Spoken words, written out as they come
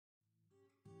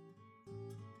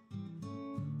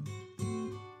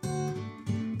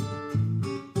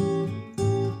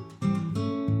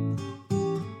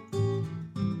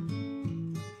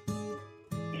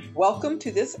Welcome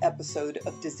to this episode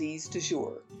of Disease du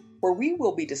Jour, where we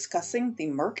will be discussing the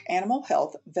Merck Animal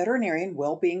Health Veterinarian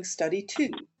Wellbeing Study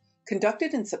 2,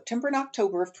 conducted in September and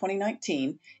October of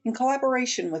 2019 in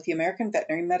collaboration with the American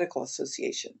Veterinary Medical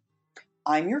Association.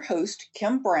 I'm your host,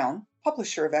 Kim Brown,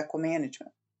 publisher of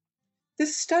Equimanagement.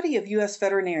 This study of U.S.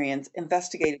 veterinarians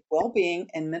investigated well-being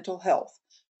and mental health,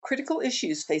 critical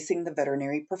issues facing the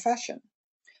veterinary profession.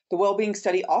 The well-being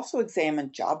study also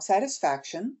examined job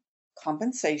satisfaction,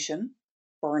 compensation,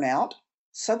 burnout,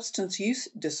 substance use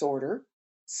disorder,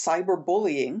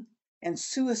 cyberbullying, and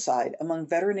suicide among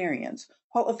veterinarians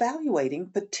while evaluating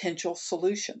potential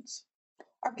solutions.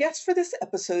 Our guest for this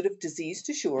episode of Disease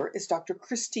du Jour is Dr.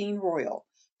 Christine Royal,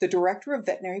 the Director of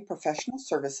Veterinary Professional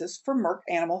Services for Merck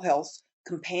Animal Health's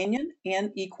companion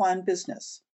and equine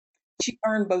business. She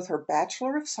earned both her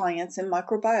Bachelor of Science in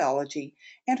Microbiology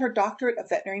and her Doctorate of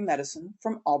Veterinary Medicine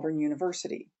from Auburn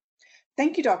University.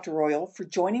 Thank you, Dr. Royal, for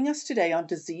joining us today on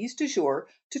Disease du Jour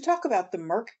to talk about the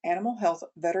Merck Animal Health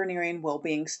Veterinarian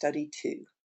Wellbeing Study 2.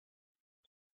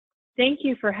 Thank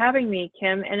you for having me,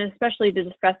 Kim, and especially to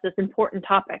discuss this important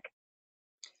topic.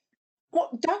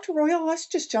 Well, Dr. Royal, let's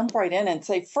just jump right in and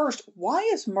say first, why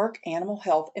is Merck Animal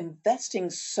Health investing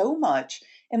so much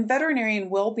in veterinarian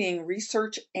well-being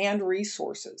research and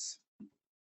resources?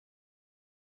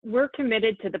 We're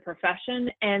committed to the profession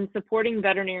and supporting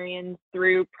veterinarians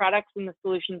through products and the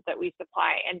solutions that we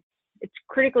supply. And it's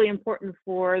critically important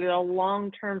for the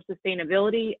long-term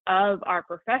sustainability of our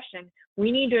profession.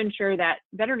 We need to ensure that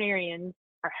veterinarians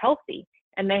are healthy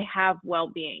and they have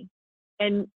well-being.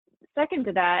 And second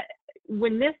to that,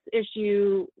 when this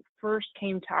issue first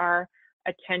came to our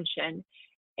attention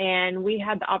and we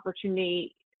had the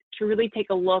opportunity to really take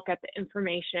a look at the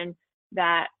information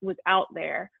that was out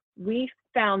there, we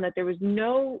found that there was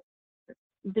no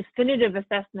definitive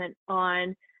assessment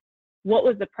on what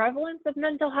was the prevalence of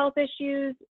mental health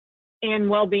issues and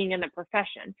well-being in the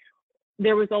profession.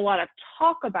 There was a lot of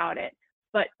talk about it,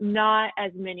 but not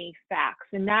as many facts.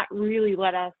 And that really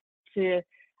led us to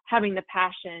having the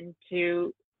passion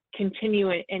to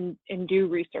continue and do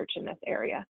research in this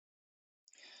area.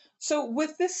 So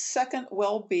with this second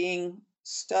well-being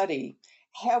study,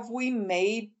 have we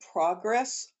made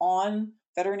progress on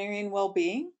veterinarian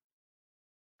well-being?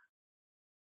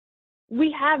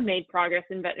 We have made progress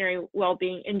in veterinary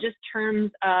well-being in just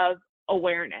terms of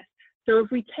awareness. So if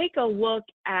we take a look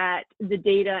at the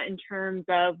data in terms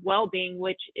of well-being,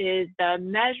 which is the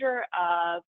measure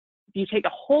of, if you take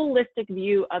a holistic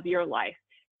view of your life,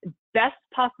 best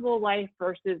possible life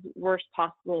versus worst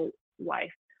possible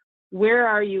life, where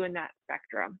are you in that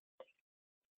spectrum?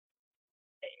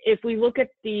 If we look at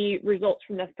the results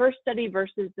from the first study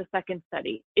versus the second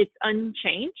study, it's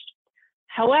unchanged.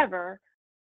 However,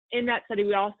 in that study,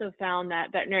 we also found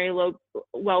that veterinary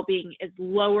well-being is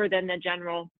lower than the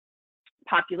general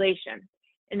population.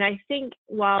 And I think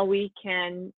while we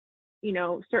can,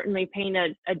 certainly paint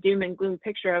a doom and gloom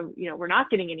picture of, we're not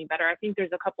getting any better, I think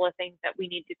there's a couple of things that we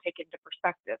need to take into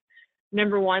perspective.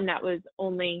 Number one, that was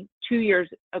only 2 years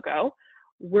ago.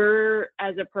 We're,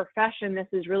 as a profession, this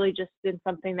has really just been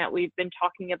something that we've been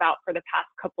talking about for the past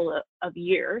couple of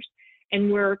years.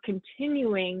 And we're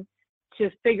continuing to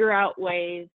figure out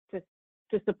ways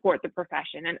to support the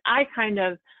profession. And I kind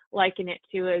of liken it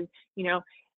to as,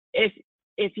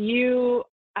 if you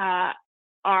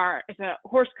if a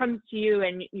horse comes to you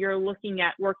and you're looking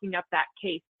at working up that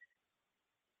case,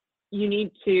 you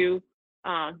need to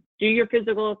do your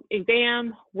physical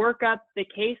exam, work up the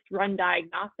case, run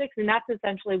diagnostics, and that's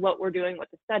essentially what we're doing with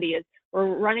the study. Is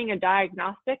we're running a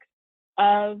diagnostics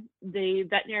of the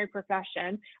veterinary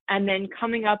profession and then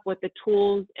coming up with the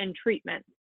tools and treatments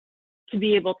to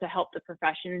be able to help the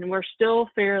profession. And we're still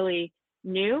fairly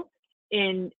new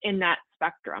in that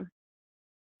spectrum.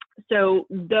 So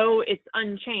though it's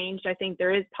unchanged, I think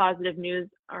there is positive news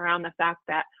around the fact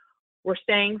that we're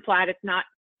staying flat. It's not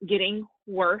getting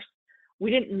worse. We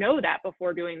didn't know that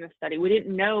before doing the study. We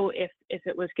didn't know if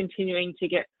it was continuing to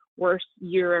get worse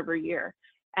year over year.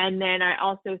 And then I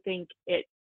also think it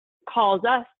calls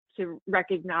us to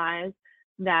recognize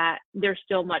that there's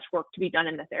still much work to be done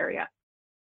in this area.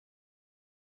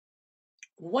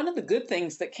 One of the good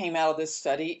things that came out of this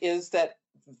study is that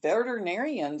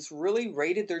veterinarians really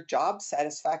rated their job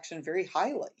satisfaction very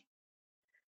highly.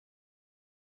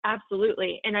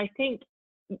 Absolutely. And I think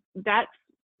that's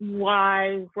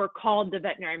why we're called the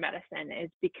veterinary medicine,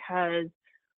 is because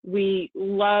we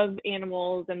love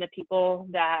animals and the people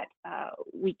that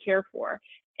we care for.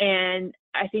 And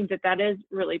I think that is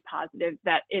really positive,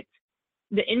 that it's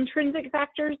the intrinsic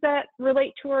factors that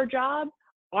relate to our job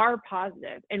are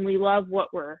positive and we love what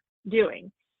we're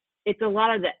doing. it's a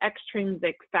lot of the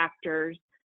extrinsic factors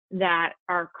that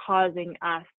are causing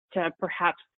us to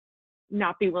perhaps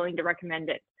not be willing to recommend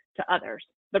it to others,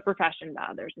 the profession to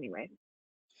others anyway.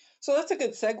 So that's a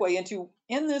good segue into,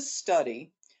 in this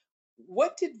study,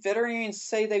 what did veterinarians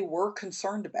say they were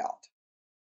concerned about?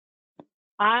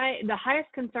 The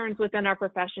highest concerns within our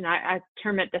profession, I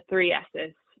term it the 3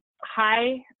 S's: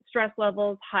 high stress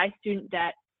levels, high student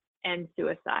debt, and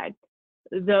suicide.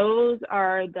 Those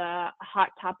are the hot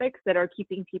topics that are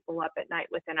keeping people up at night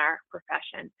within our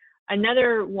profession.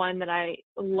 Another one that I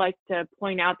like to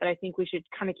point out that I think we should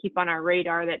kind of keep on our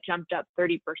radar that jumped up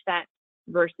 30%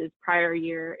 versus prior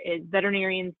year is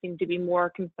veterinarians seem to be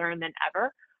more concerned than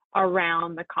ever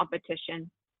around the competition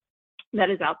that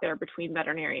is out there between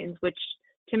veterinarians, which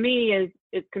to me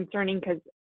is concerning because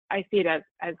I see it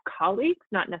as colleagues,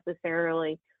 not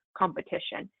necessarily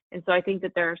competition. And so I think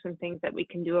that there are some things that we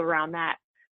can do around that.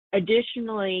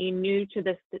 Additionally, new to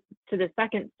the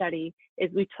second study is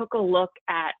we took a look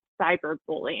at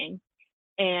cyberbullying,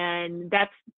 and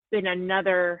that's been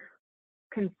another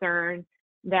concern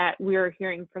that we're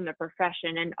hearing from the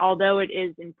profession. And although it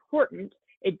is important,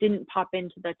 it didn't pop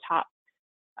into the top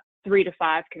 3 to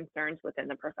 5 concerns within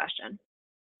the profession.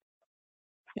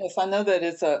 Yes, I know that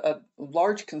it's a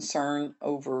large concern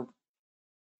over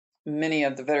many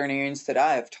of the veterinarians that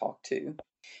I have talked to.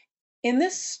 In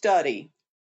this study,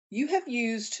 you have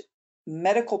used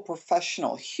medical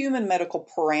professional, human medical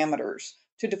parameters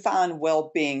to define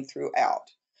well-being throughout.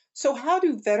 So how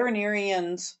do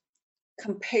veterinarians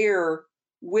compare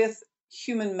with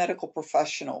human medical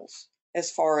professionals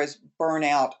as far as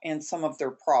burnout and some of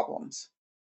their problems?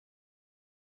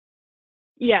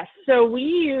 Yes, so we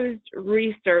used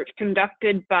research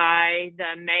conducted by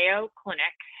the Mayo Clinic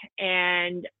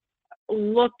and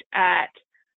looked at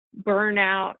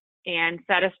burnout and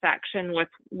satisfaction with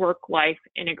work-life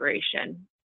integration.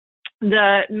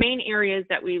 The main areas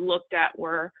that we looked at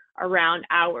were around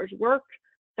hours worked,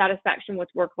 satisfaction with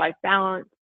work-life balance,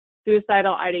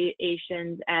 suicidal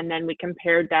ideations, and then we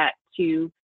compared that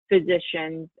to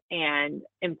physicians and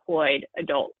employed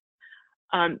adults.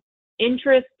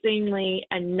 Interestingly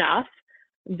enough,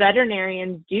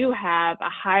 veterinarians do have a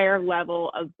higher level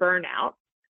of burnout,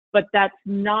 but that's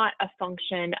not a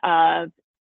function of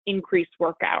increased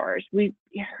work hours. We've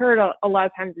heard a lot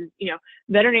of times,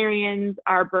 veterinarians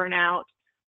are burnout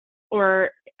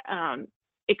or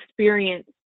experience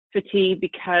fatigue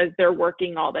because they're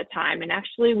working all the time. And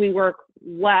actually, we work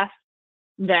less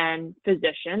than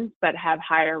physicians, but have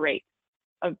higher rates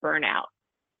of burnout.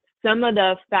 Some of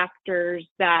the factors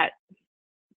that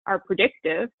are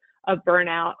predictive of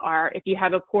burnout are if you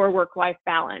have a poor work-life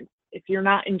balance, if you're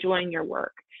not enjoying your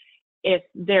work, if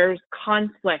there's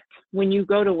conflict when you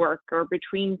go to work or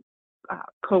between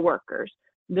coworkers.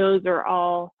 Those are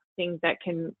all things that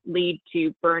can lead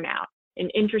to burnout. And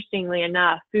interestingly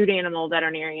enough, food animal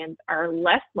veterinarians are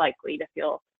less likely to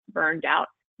feel burned out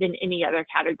than any other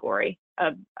category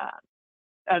of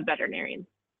veterinarians.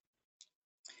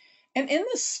 And in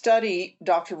this study,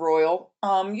 Dr. Royal,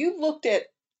 you looked at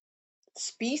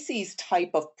species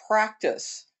type of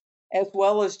practice as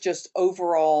well as just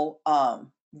overall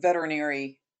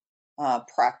veterinary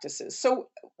practices. So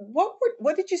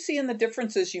what did you see in the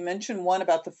differences? You mentioned one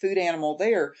about the food animal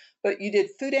there, but you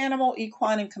did food animal,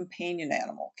 equine, and companion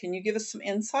animal. Can you give us some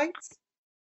insights?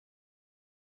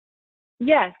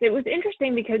 Yes, it was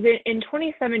interesting because in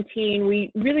 2017,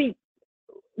 we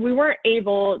weren't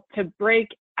able to break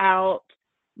out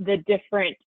the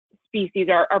different species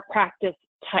or practice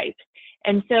types.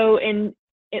 And so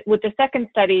with the second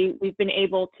study, we've been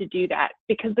able to do that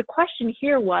because the question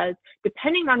here was,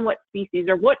 depending on what species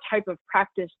or what type of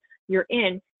practice you're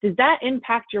in, does that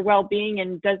impact your well-being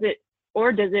and does it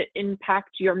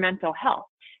impact your mental health?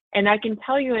 And I can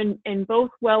tell you in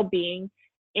both well-being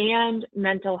and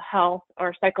mental health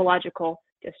or psychological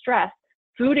distress,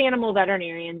 food animal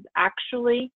veterinarians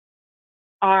actually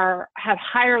have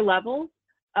higher levels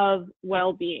of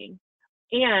well-being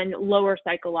and lower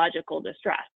psychological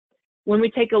distress. When we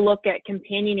take a look at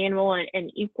companion animal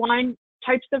and equine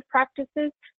types of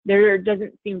practices, there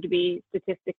doesn't seem to be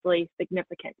statistically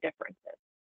significant differences.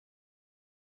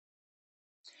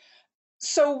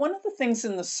 So one of the things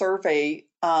in the survey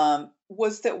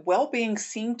was that well-being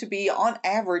seemed to be on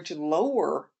average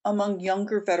lower among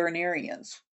younger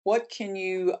veterinarians. What can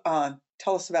you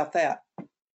tell us about that?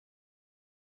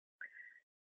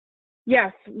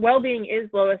 Yes, well-being is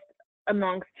lowest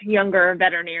amongst younger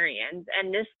veterinarians,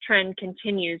 and this trend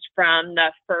continues from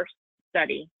the first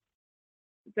study.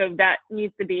 So that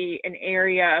needs to be an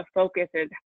area of focus is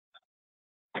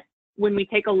when we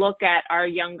take a look at our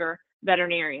younger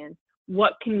veterinarians,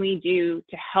 what can we do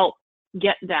to help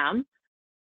get them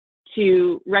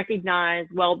to recognize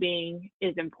well-being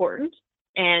is important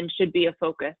and should be a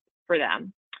focus for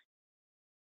them.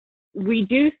 We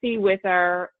do see with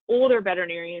our older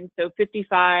veterinarians, so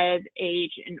 55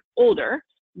 age and older,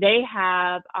 they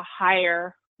have a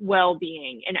higher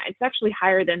well-being, and it's actually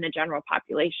higher than the general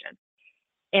population.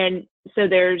 And so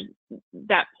there's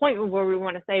that point where we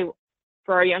want to say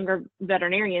for our younger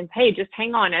veterinarians, hey, just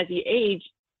hang on, as you age,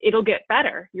 it'll get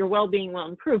better, your well-being will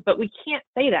improve. But we can't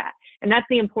say that. And that's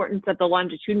the importance of the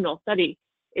longitudinal study,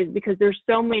 is because there's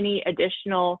so many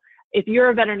additional, if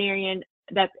you're a veterinarian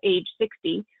that's age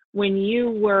 60, when you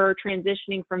were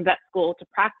transitioning from vet school to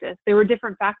practice, there were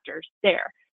different factors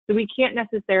there. So we can't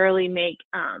necessarily make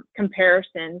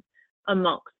comparisons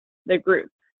amongst the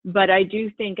group. But I do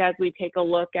think as we take a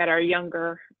look at our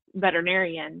younger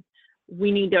veterinarians,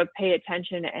 we need to pay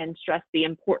attention and stress the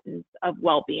importance of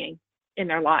well-being in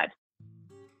their lives.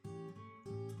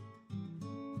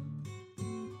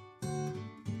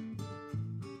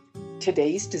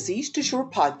 Today's Disease Du Jour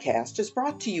podcast is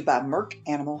brought to you by Merck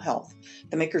Animal Health,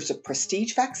 the makers of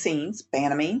prestige vaccines,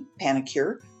 Banamine,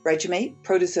 Panacur, Regimate,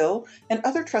 Protozil, and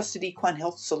other trusted equine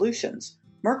health solutions.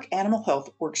 Merck Animal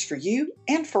Health works for you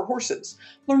and for horses.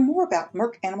 Learn more about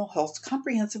Merck Animal Health's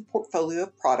comprehensive portfolio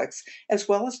of products, as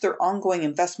well as their ongoing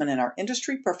investment in our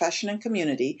industry, profession, and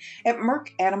community at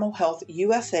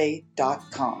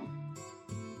mercanimalhealthusa.com.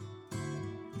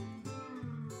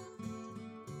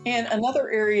 And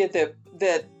another area that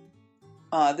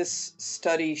this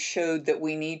study showed that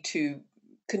we need to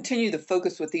continue the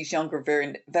focus with these younger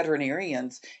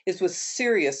veterinarians is with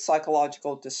serious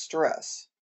psychological distress,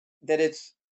 that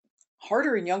it's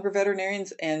harder in younger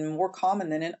veterinarians and more common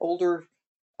than in older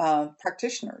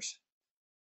practitioners.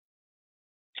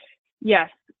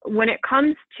 Yes, when it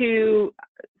comes to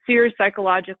serious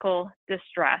psychological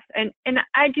distress, and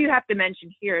I do have to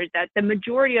mention here that the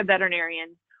majority of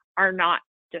veterinarians are not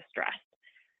distressed.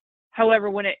 However,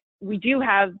 we do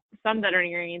have some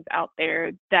veterinarians out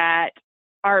there that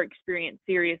are experiencing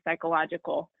serious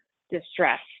psychological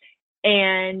distress,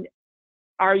 and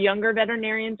our younger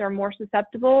veterinarians are more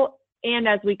susceptible. And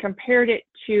as we compared it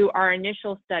to our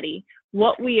initial study,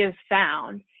 what we have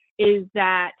found is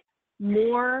that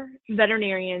more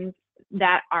veterinarians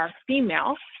that are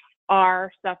female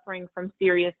are suffering from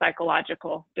serious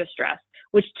psychological distress,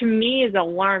 which to me is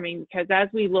alarming, because as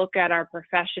we look at our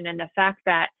profession and the fact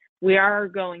that we are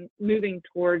moving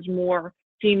towards more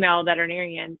female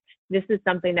veterinarians, this is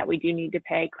something that we do need to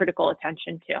pay critical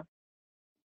attention to.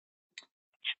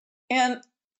 And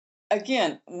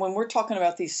again, when we're talking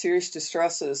about these serious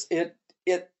distresses, it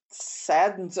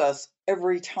saddens us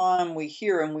every time we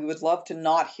hear, and we would love to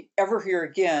not ever hear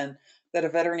again, that a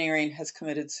veterinarian has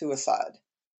committed suicide.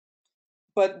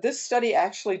 But this study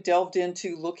actually delved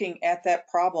into looking at that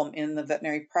problem in the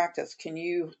veterinary practice. Can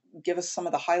you give us some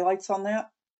of the highlights on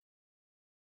that?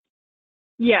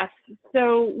 Yes.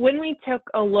 So when we took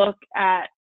a look at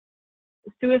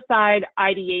suicide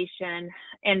ideation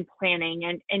and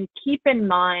planning, and keep in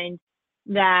mind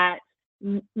that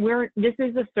this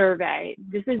is a survey.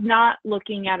 This is not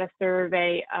looking at a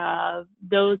survey of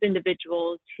those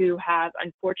individuals who have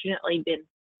unfortunately been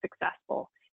successful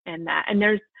in that. And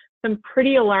there's some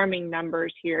pretty alarming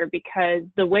numbers here, because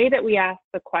the way that we asked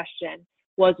the question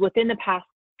was within the past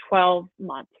 12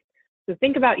 months. So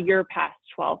think about your past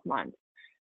 12 months.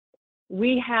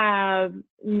 We have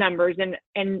numbers,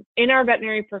 and in our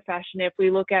veterinary profession, if we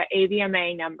look at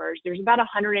AVMA numbers, there's about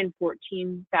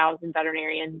 114,000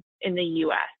 veterinarians in the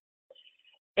U.S.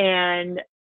 And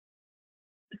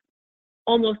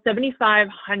almost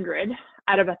 7,500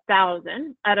 out of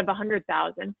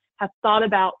 100,000 have thought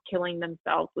about killing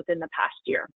themselves within the past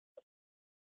year.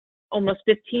 Almost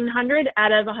 1,500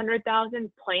 out of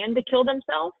 100,000 plan to kill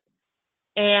themselves,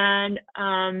 and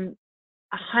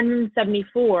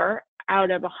 174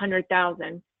 out of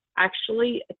 100,000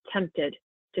 actually attempted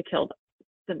to kill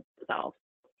themselves.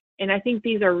 And I think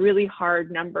these are really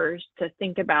hard numbers to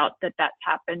think about, that's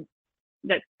happened,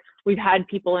 that we've had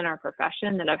people in our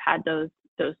profession that have had those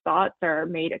thoughts or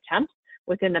made attempts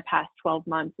within the past 12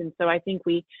 months. And so I think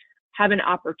we have an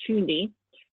opportunity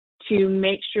to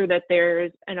make sure that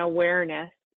there's an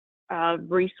awareness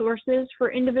of resources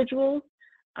for individuals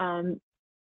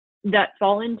that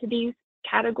fall into these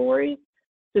categories,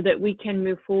 so that we can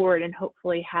move forward and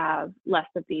hopefully have less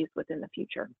of these within the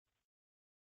future.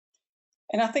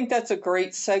 And I think that's a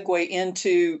great segue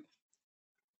into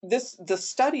this. The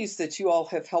studies that you all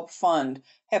have helped fund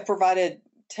have provided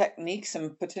techniques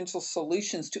and potential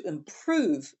solutions to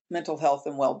improve mental health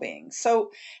and well-being.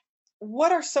 So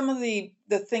what are some of the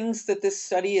things that this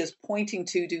study is pointing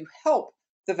to help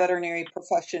the veterinary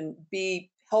profession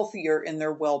be healthier in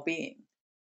their well-being?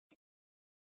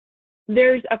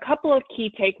 There's a couple of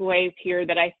key takeaways here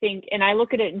that I think, and I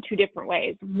look at it in two different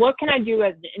ways. What can I do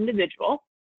as an individual,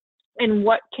 and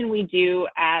what can we do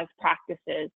as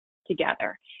practices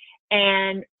together?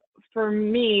 And for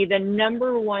me, the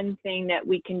number one thing that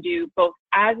we can do both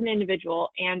as an individual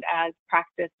and as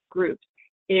practice groups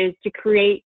is to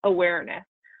create awareness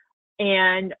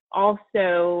and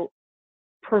also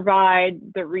provide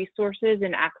the resources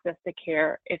and access to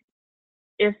care if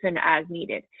and as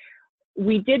needed.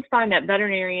 We did find that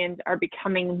veterinarians are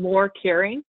becoming more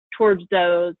caring towards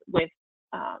those with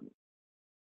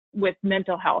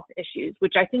mental health issues,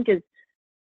 which I think is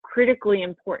critically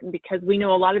important because we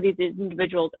know a lot of these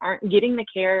individuals aren't getting the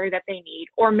care that they need,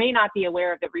 or may not be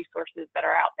aware of the resources that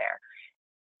are out there,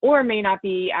 or may not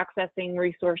be accessing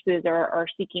resources or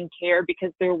seeking care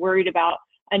because they're worried about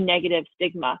a negative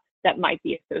stigma that might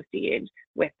be associated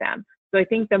with them. So I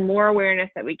think the more awareness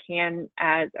that we can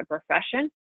as a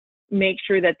profession, make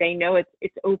sure that they know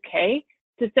it's okay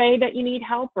to say that you need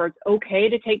help, or it's okay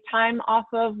to take time off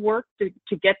of work to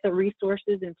get the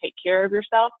resources and take care of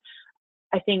yourself,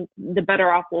 I think the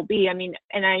better off we'll be. I mean,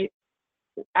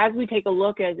 as we take a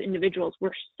look as individuals,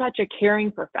 we're such a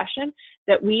caring profession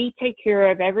that we take care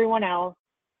of everyone else,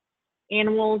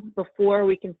 animals, before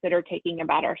we consider taking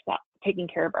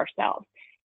care of ourselves.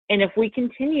 And if we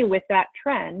continue with that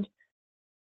trend,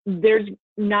 we're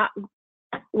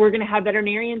going to have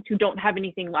veterinarians who don't have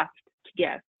anything left to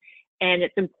give. And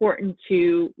it's important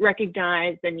to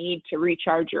recognize the need to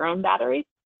recharge your own batteries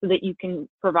so that you can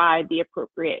provide the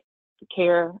appropriate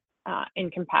care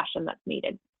and compassion that's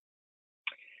needed.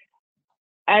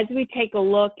 As we take a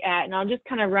look at, and I'll just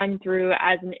kind of run through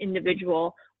as an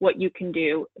individual what you can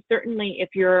do. Certainly,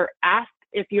 if your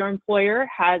employer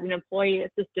has an employee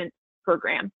assistance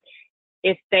program,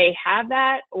 if they have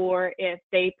that, or if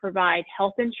they provide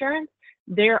health insurance,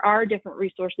 there are different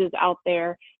resources out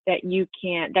there that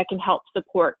can help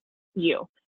support you.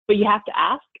 But you have to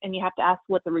ask, and you have to ask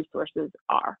what the resources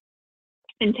are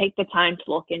and take the time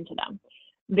to look into them.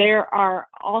 There are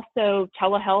also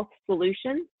telehealth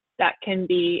solutions that can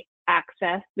be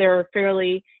accessed. They're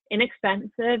fairly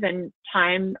inexpensive and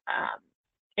time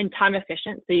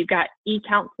efficient. So you've got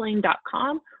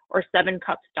ecounseling.com or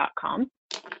 7cups.com.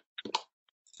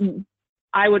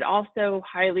 I would also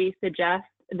highly suggest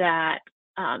that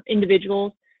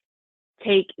individuals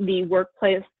take the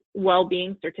Workplace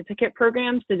Wellbeing Certificate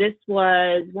Program. So this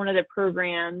was one of the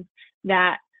programs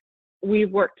that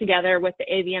we've worked together with the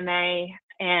AVMA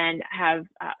and have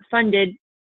funded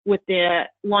with the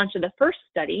launch of the first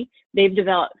study. They've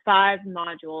developed 5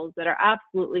 modules that are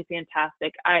absolutely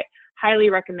fantastic. I highly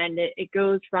recommend it. It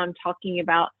goes from talking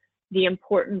about the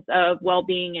importance of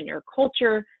well-being in your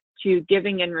culture to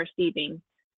giving and receiving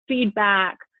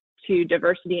feedback, to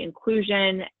diversity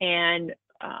inclusion, and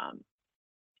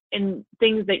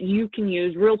things that you can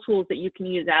use, real tools that you can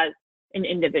use as an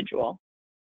individual.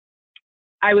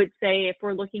 I would say if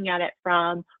we're looking at it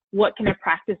from what can a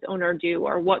practice owner do,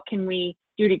 or what can we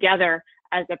do together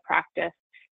as a practice,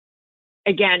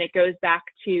 again, it goes back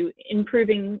to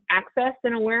improving access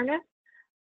and awareness.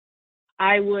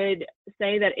 I would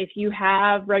say that if you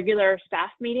have regular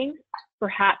staff meetings,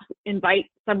 perhaps invite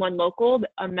someone local,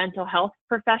 a mental health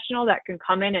professional that can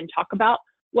come in and talk about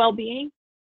well-being.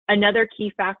 Another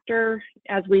key factor,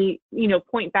 as we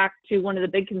point back to one of the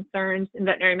big concerns in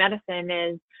veterinary medicine,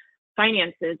 is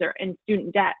finances and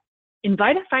student debt.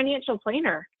 Invite a financial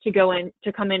planner to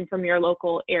come in from your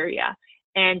local area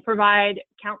and provide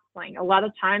counseling. A lot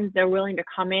of times they're willing to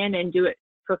come in and do it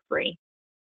for free.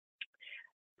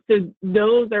 So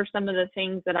those are some of the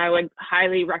things that I would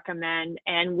highly recommend.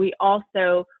 And we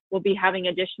also will be having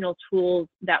additional tools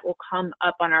that will come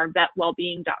up on our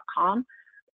vetwellbeing.com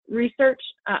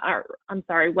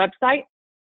website.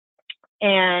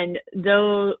 And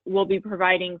those will be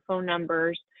providing phone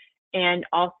numbers and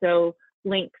also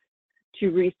links to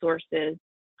resources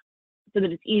so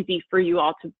that it's easy for you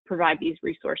all to provide these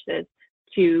resources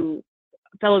to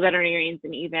fellow veterinarians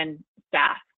and even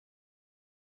staff.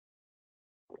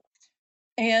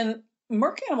 And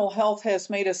Merck Animal Health has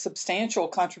made a substantial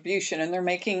contribution, and they're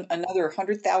making another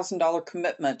 $100,000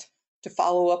 commitment to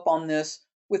follow up on this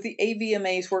with the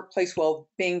AVMA's Workplace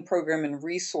Wellbeing Program and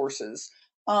resources.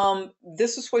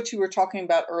 This is what you were talking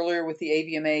about earlier with the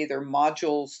AVMA, their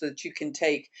modules that you can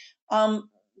take.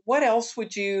 What else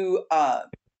would you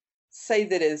say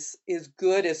that is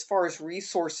good as far as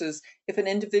resources if an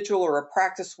individual or a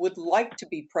practice would like to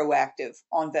be proactive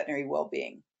on veterinary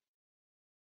well-being?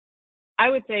 I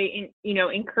would say,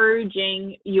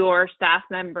 encouraging your staff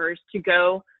members to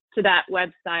go to that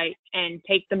website and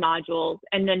take the modules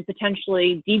and then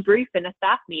potentially debrief in a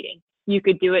staff meeting. You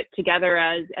could do it together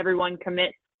as everyone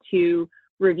commits to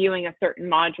reviewing a certain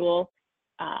module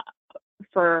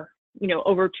for,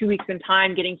 over 2 weeks in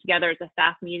time, getting together as a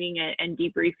staff meeting and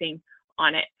debriefing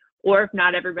on it. Or if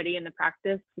not everybody in the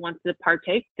practice wants to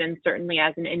partake, then certainly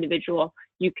as an individual,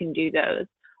 you can do those.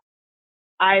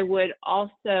 I would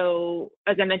also,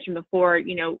 as I mentioned before,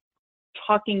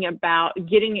 talking about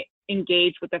getting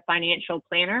engaged with a financial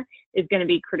planner is going to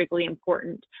be critically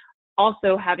important.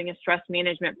 Also, having a stress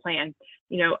management plan.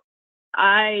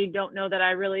 I don't know that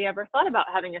I really ever thought about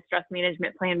having a stress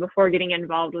management plan before getting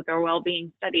involved with our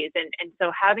well-being studies. And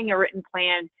so having a written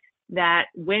plan that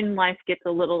when life gets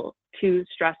a little too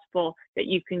stressful, that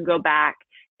you can go back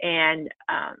and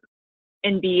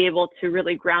be able to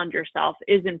really ground yourself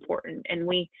is important. And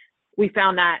we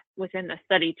found that within the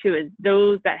study too, is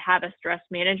those that have a stress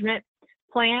management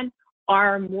plan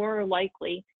are more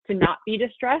likely to not be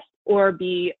distressed or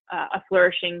be a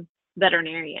flourishing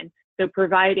veterinarian. So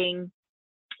providing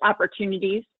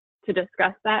opportunities to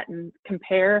discuss that and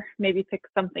compare, maybe pick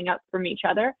something up from each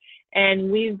other.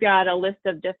 And we've got a list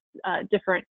of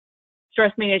different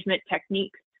stress management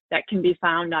techniques that can be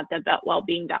found on the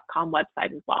vetwellbeing.com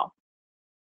website as well.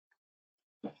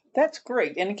 That's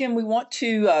great. And again, we want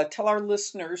to tell our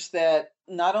listeners that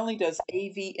not only does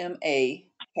AVMA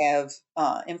have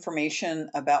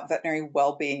information about veterinary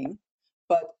well-being,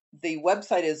 but the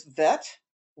website is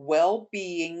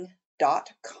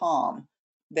vetwellbeing.com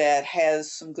that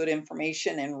has some good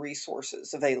information and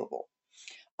resources available.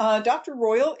 Dr.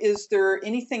 Royal, is there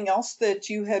anything else that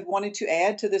you had wanted to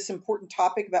add to this important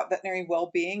topic about veterinary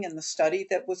well-being and the study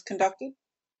that was conducted?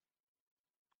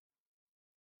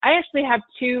 I actually have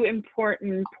two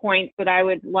important points that I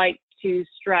would like to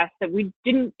stress that we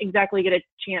didn't exactly get a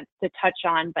chance to touch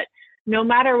on, but no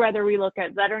matter whether we look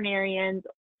at veterinarians,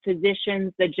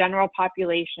 physicians, the general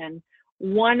population,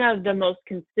 one of the most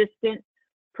consistent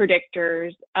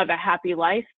predictors of a happy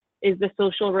life is the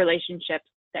social relationships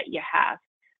that you have.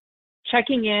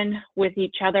 Checking in with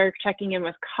each other, checking in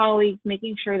with colleagues,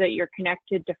 making sure that you're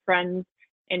connected to friends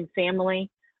and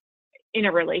family in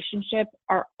a relationship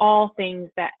are all things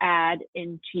that add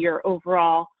into your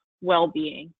overall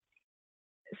well-being.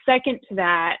 Second to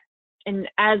that, and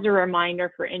as a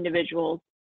reminder for individuals,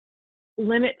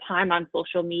 limit time on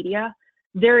social media.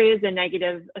 There is a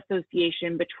negative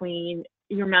association between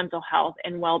your mental health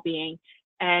and well-being.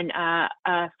 And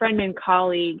a friend and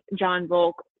colleague, John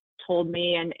Volk, told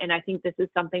me, and I think this is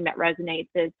something that resonates,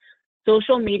 is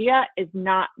social media is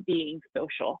not being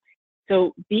social.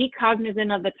 So be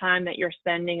cognizant of the time that you're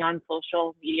spending on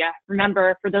social media.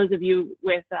 Remember, for those of you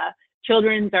with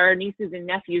children or nieces and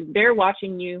nephews, they're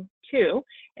watching you too,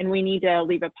 and we need to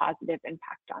leave a positive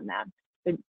impact on them.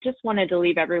 So just wanted to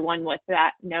leave everyone with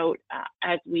that note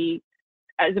as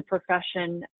a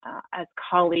profession, as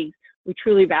colleagues, we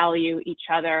truly value each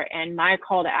other. And my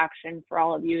call to action for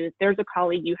all of you is, there's a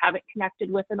colleague you haven't connected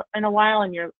with in a while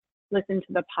and you're listening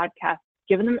to the podcast,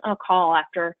 give them a call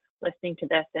after listening to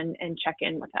this and check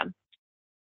in with them.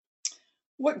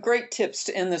 What great tips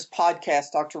to end this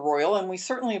podcast, Dr. Royal, and we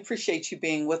certainly appreciate you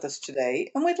being with us today.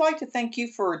 And we'd like to thank you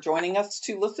for joining us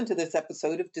to listen to this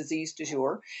episode of Disease Du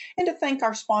Jour, and to thank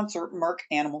our sponsor, Merck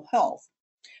Animal Health.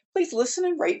 Please listen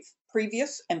and rate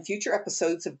previous and future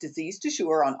episodes of Disease Du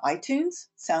Jour on iTunes,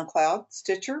 SoundCloud,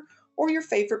 Stitcher, or your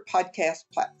favorite podcast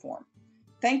platform.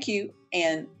 Thank you,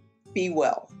 and be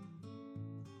well.